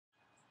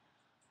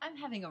I'm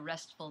having a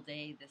restful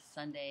day this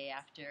Sunday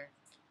after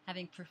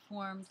having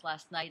performed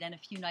last night and a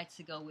few nights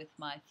ago with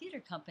my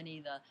theater company,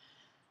 the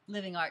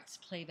Living Arts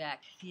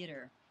Playback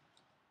Theater.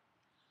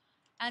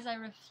 As I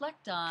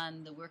reflect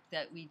on the work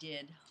that we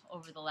did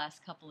over the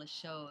last couple of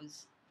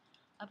shows,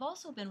 I've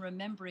also been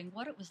remembering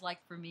what it was like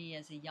for me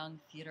as a young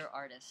theater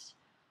artist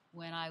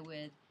when I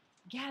would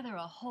gather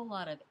a whole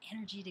lot of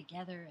energy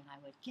together and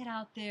I would get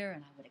out there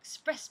and I would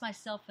express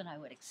myself and I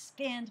would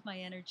expand my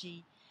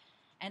energy.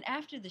 And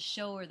after the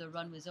show or the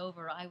run was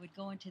over, I would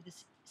go into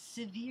this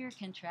severe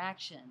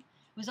contraction.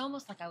 It was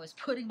almost like I was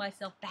putting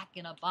myself back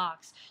in a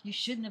box. You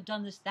shouldn't have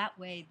done this that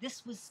way.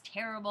 This was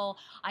terrible.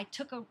 I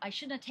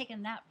shouldn't have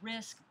taken that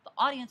risk. The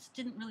audience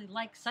didn't really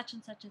like such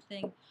and such a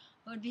thing.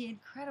 I would be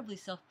incredibly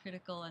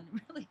self-critical and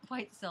really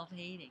quite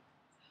self-hating.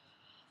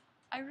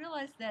 I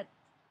realized that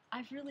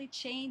I've really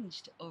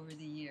changed over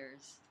the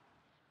years.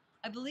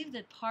 I believe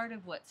that part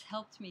of what's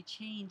helped me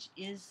change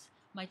is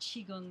my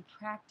Qigong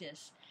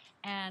practice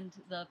and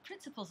the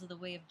principles of the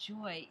Way of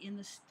Joy in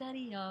the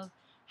study of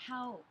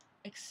how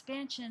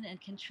expansion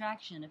and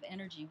contraction of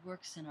energy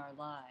works in our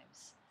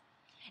lives.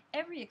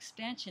 Every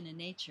expansion in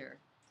nature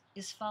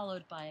is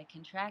followed by a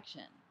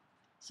contraction.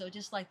 So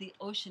just like the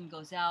ocean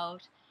goes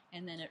out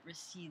and then it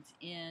recedes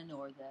in,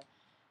 or the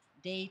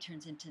day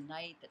turns into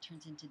night that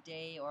turns into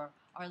day, or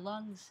our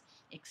lungs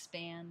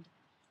expand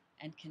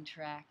and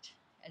contract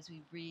as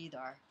we breathe,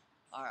 our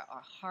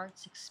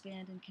hearts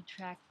expand and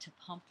contract to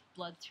pump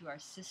blood through our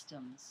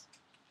systems.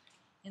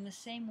 In the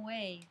same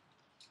way,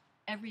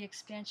 every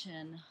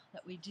expansion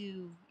that we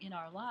do in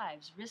our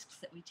lives, risks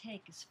that we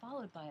take, is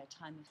followed by a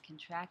time of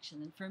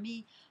contraction. And for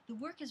me, the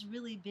work has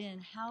really been,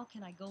 how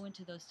can I go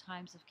into those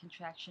times of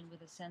contraction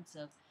with a sense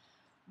of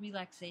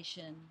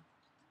relaxation,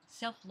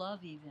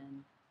 self-love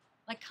even,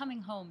 like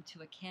coming home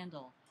to a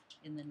candle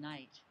in the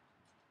night.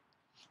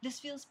 This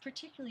feels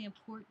particularly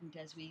important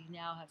as we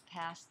now have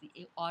passed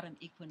the autumn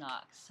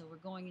equinox, so we're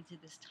going into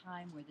this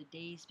time where the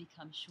days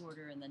become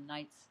shorter and the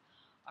nights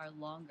are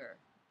longer.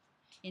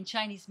 In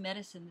Chinese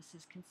medicine, this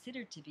is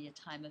considered to be a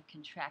time of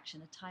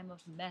contraction, a time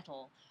of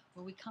metal,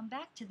 where we come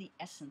back to the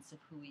essence of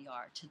who we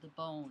are, to the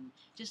bone.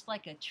 Just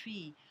like a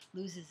tree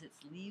loses its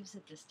leaves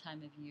at this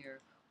time of year,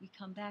 we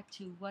come back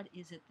to what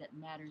is it that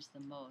matters the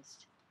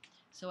most.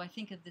 So I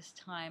think of this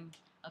time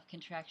of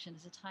contraction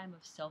as a time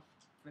of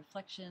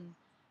self-reflection,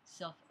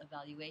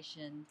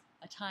 self-evaluation,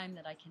 a time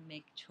that I can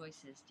make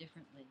choices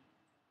differently.